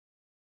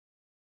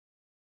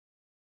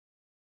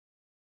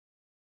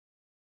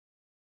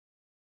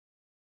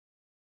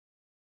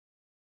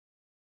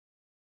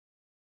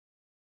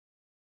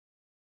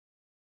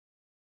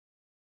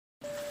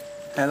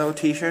Hello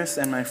teachers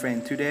and my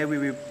friend. Today we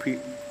will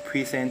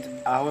present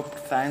our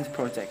science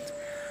project.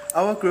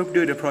 Our group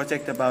do the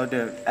project about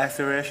the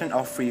acceleration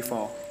of free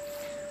fall.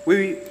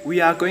 We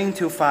are going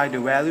to find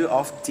the value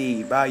of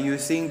g by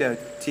using the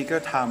ticker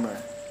timer.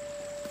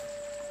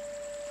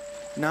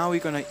 Now we're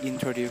going to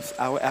introduce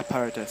our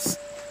apparatus.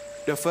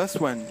 The first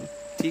one,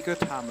 ticker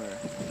timer.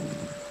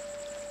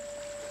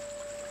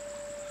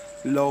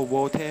 Low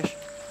voltage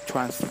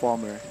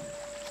transformer.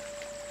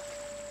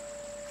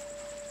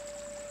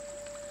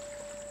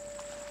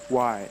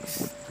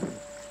 Wires.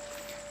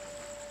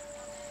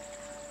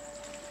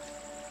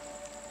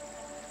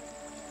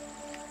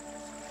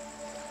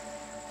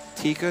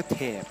 Ticker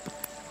tape.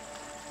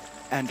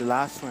 And the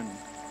last one,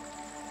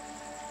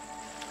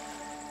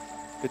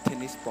 the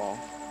tennis ball.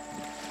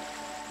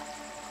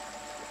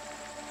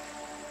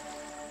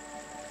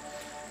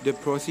 The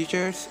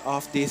procedures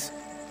of this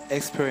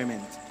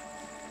experiment.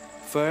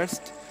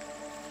 First,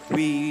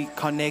 we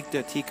connect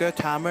the ticker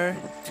timer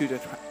to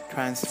the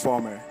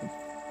transformer.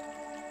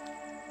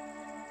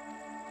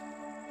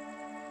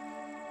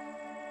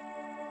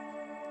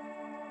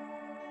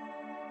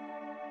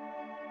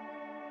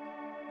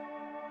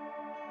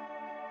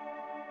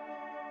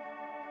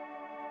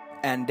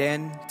 And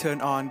then turn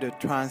on the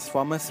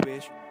transformer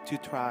switch to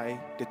try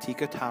the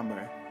ticker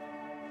timer.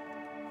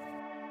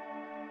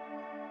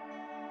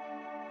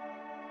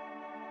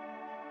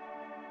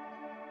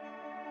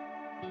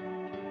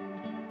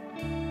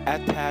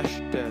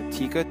 Attach the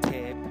ticker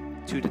tape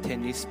to the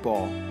tennis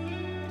ball.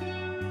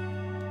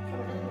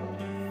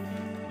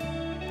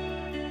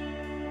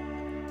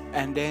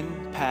 And then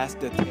pass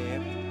the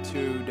tape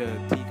to the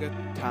ticker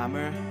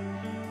timer.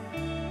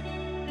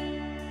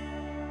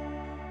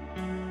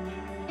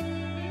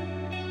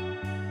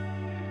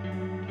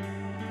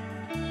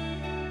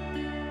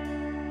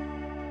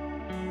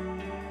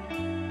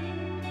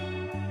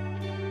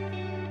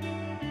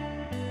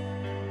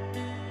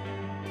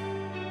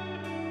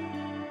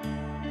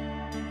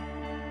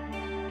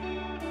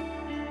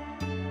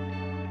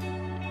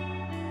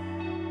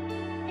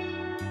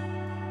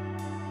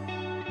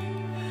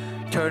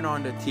 Turn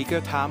on the ticker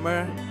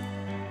timer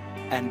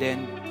and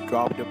then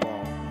drop the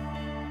ball.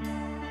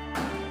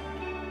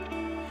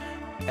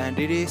 And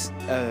it is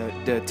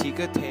the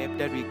ticker tape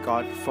that we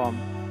got from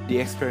the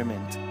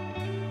experiment.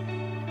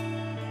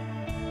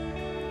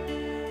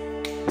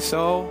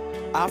 So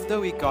after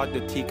we got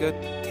the ticker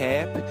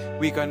tape,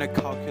 we're gonna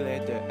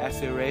calculate the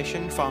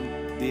acceleration from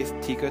this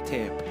ticker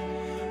tape.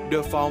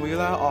 The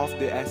formula of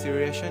the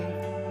acceleration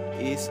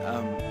is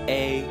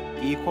A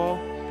equal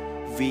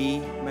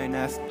V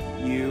minus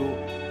U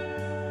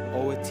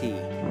over T.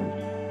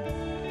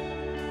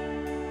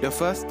 The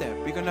first step,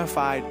 we're gonna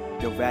find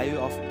the value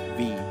of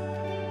V.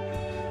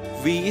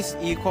 V is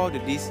equal to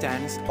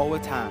distance over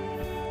time.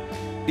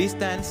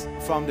 Distance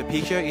from the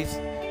picture is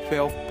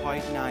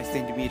 12.9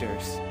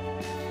 centimeters.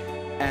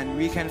 And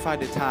we can find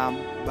the time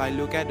by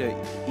look at the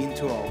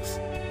intervals.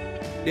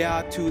 There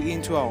are two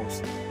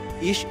intervals.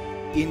 Each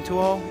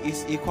interval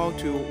is equal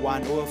to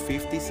 1 over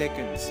 50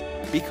 seconds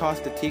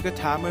because the ticker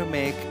timer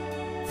makes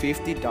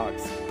 50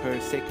 dots per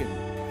second.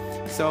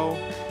 So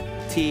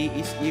T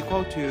is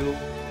equal to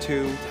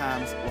 2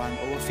 times 1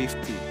 over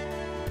 50.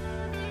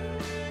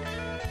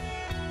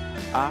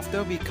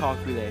 After we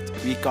calculate,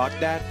 we got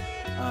that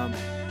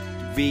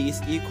V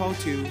is equal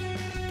to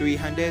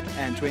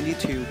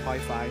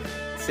 322.5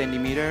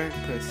 centimeter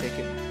per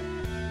second.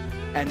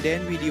 And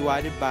then we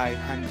divide it by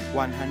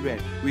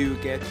 100, we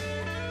will get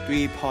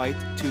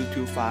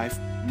 3.225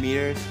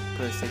 meters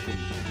per second.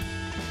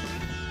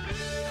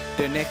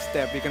 The next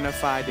step, we're gonna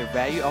find the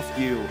value of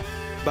U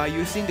by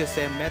using the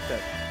same method.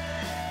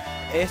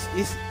 S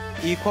is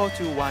equal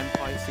to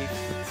 1.6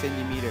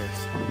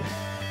 centimeters.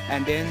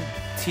 And then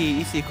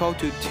T is equal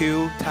to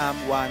 2 times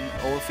 1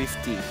 over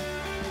 50.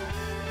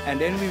 And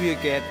then we will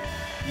get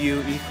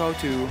U equal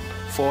to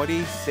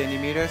 40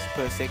 centimeters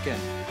per second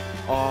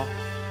or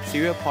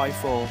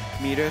 0.4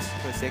 meters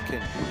per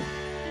second.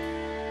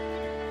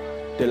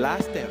 The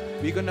last step,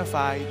 we're gonna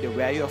find the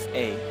value of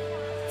A.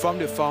 From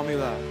the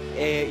formula,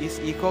 A is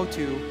equal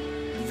to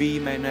V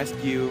minus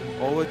U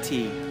over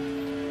T.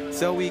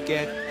 So we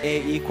get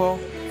A equal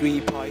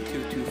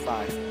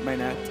 3.225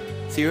 minus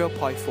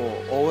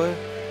 0.4 over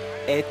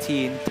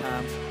 18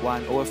 times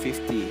 1 over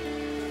 50.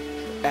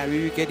 And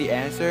we will get the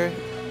answer.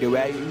 The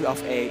value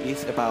of A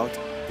is about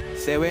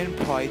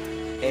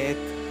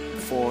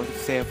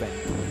 7.847.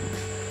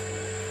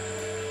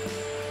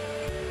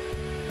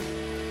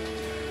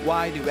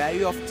 Why the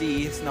value of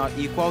G is not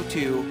equal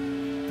to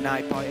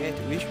 9.8,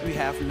 which we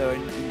have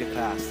learned in the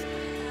class?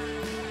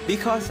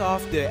 Because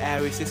of the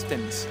air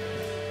resistance.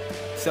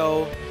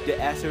 So the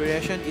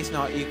acceleration is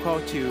not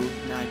equal to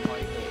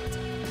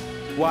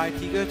 9.8. Why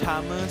ticker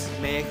timers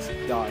makes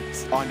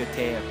dots on the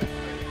tape?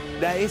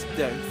 That is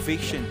the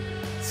friction,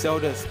 so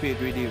the speed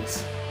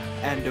reduces.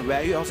 And the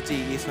value of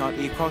G is not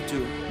equal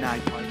to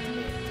 9.8.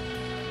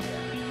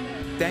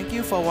 Thank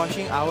you for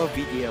watching our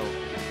video.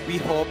 We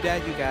hope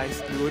that you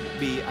guys would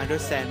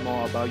understand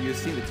more about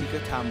using the ticker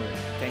timer.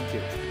 Thank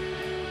you.